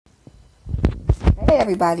Hey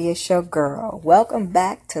everybody, it's your girl. Welcome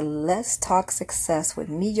back to Let's Talk Success with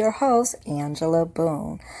me, your host, Angela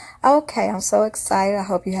Boone. Okay, I'm so excited. I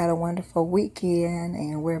hope you had a wonderful weekend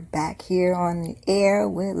and we're back here on the air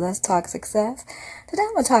with Let's Talk Success. Today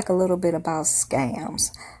I'm going to talk a little bit about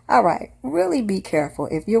scams. All right, really be careful.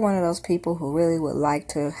 If you're one of those people who really would like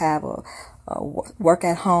to have a work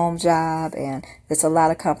at home job, and there's a lot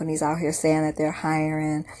of companies out here saying that they're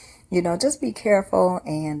hiring, just be careful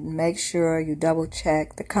and make sure you double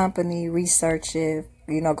check the company, research it,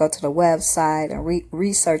 go to the website and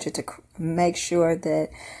research it to make sure that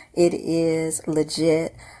it is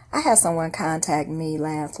legit. I had someone contact me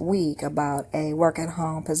last week about a work at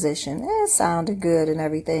home position. It sounded good and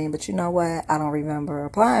everything, but you know what? I don't remember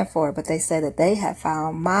applying for it, but they said that they had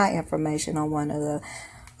found my information on one of the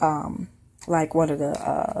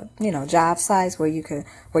job sites where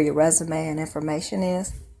where your resume and information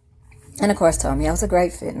is. And of course told me I was a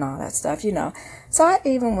great fit and all that stuff. So I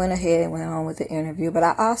even went ahead and went on with the interview. But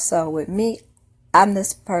I also, with me, I'm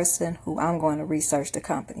this person who I'm going to research the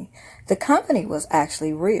company. The company was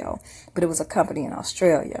actually real, but it was a company in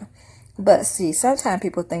Australia. But see, sometimes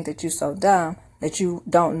people think that you're so dumb that you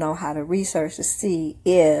don't know how to research to see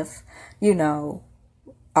if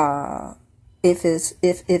if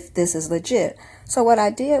this is legit. So what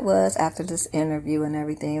I did was, after this interview and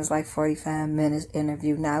everything, it was like 45 minutes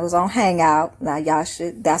interview. Now it was on Hangout. Now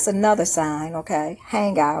that's another sign, okay?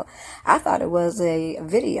 Hangout. I thought it was a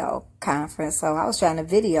video conference, so I was trying to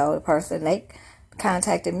video the person. They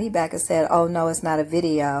contacted me back and said, "Oh no, it's not a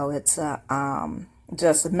video. It's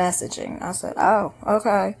just messaging." I said, "Oh,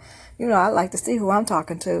 okay." I like to see who I'm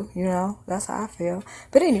talking to. That's how I feel.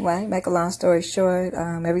 But anyway, make a long story short,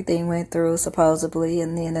 everything went through supposedly.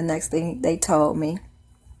 And then the next thing they told me,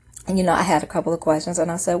 and I had a couple of questions, and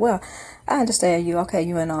I said, "Well, I understand you. Okay,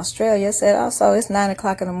 you in Australia." I said, "Also, it's 9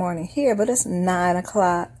 o'clock in the morning here, but it's 9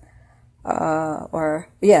 o'clock,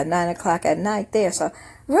 9 o'clock at night there." So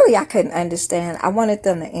really, I couldn't understand. I wanted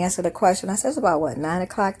them to answer the question. I said, "It's about what, 9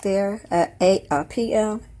 o'clock there at 8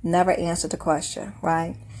 p.m.?" Never answered the question,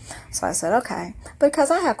 right? So I said, okay,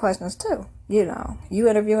 because I have questions too. You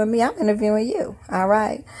interviewing me, I'm interviewing you. All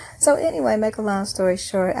right. So anyway, make a long story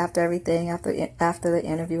short, after the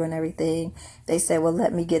interview and everything, they said, "Well,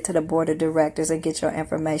 let me get to the board of directors and get your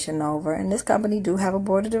information over." And this company do have a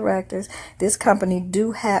board of directors. This company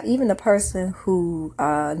do have, even the person who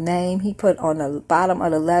name he put on the bottom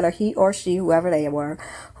of the letter, he or she, whoever they were,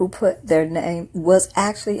 who put their name, was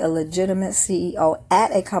actually a legitimate CEO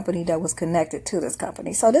at a company that was connected to this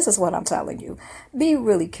company. So this is what I'm telling you. Be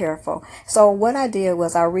really careful. So what I did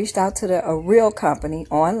was I reached out to a real company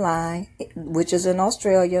online, which is in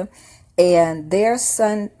Australia, and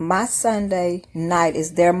my Sunday night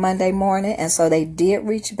is their Monday morning. And so they did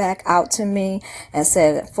reach back out to me and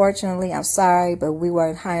said, "Unfortunately, I'm sorry, but we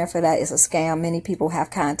weren't hiring for that. It's a scam. Many people have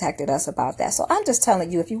contacted us about that." So I'm just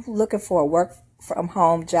telling you, if you're looking for a work from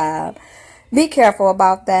home job, be careful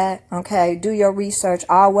about that. Okay. Do your research.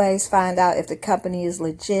 Always find out if the company is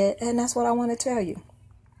legit. And that's what I want to tell you.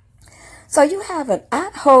 So I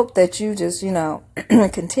hope that you just,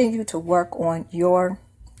 continue to work on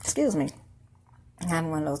excuse me, I'm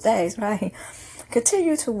having one of those days, right?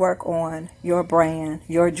 Continue to work on your brand,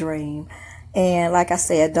 your dream. And like I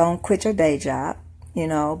said, don't quit your day job,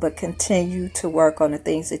 but continue to work on the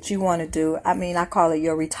things that you want to do. I mean, I call it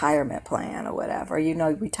your retirement plan or whatever,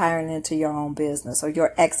 retiring into your own business, or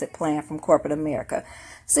your exit plan from corporate America.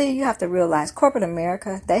 See, you have to realize corporate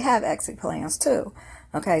America, they have exit plans too.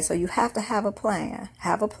 Okay, so you have to have a plan.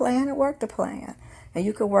 Have a plan and work the plan. And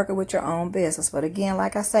you can work it with your own business. But again,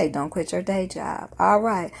 like I say, don't quit your day job. All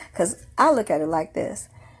right. Because I look at it like this.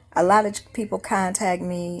 A lot of people contact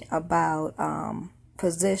me about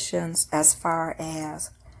positions as far as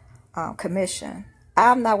commission.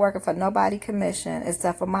 I'm not working for nobody commission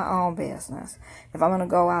except for my own business. If I'm going to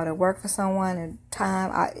go out and work for someone in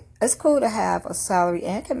time, it's cool to have a salary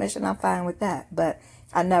and commission. I'm fine with that. But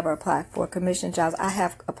I never applied for commission jobs. I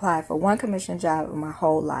have applied for one commission job in my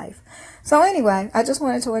whole life. So anyway, I just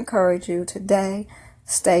wanted to encourage you today.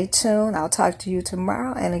 Stay tuned. I'll talk to you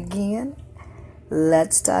tomorrow. And again,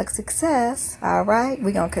 let's talk success. All right.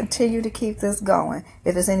 We're going to continue to keep this going.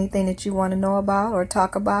 If there's anything that you want to know about or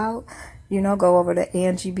talk about, go over to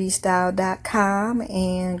angiebstyle.com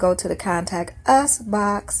and go to the contact us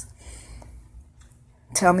box.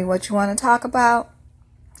 Tell me what you want to talk about.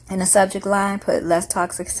 In the subject line, put "Let's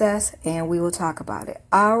Talk Success," and we will talk about it.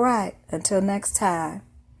 All right. Until next time,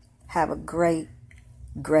 have a great,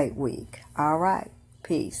 great week. All right.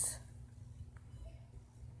 Peace.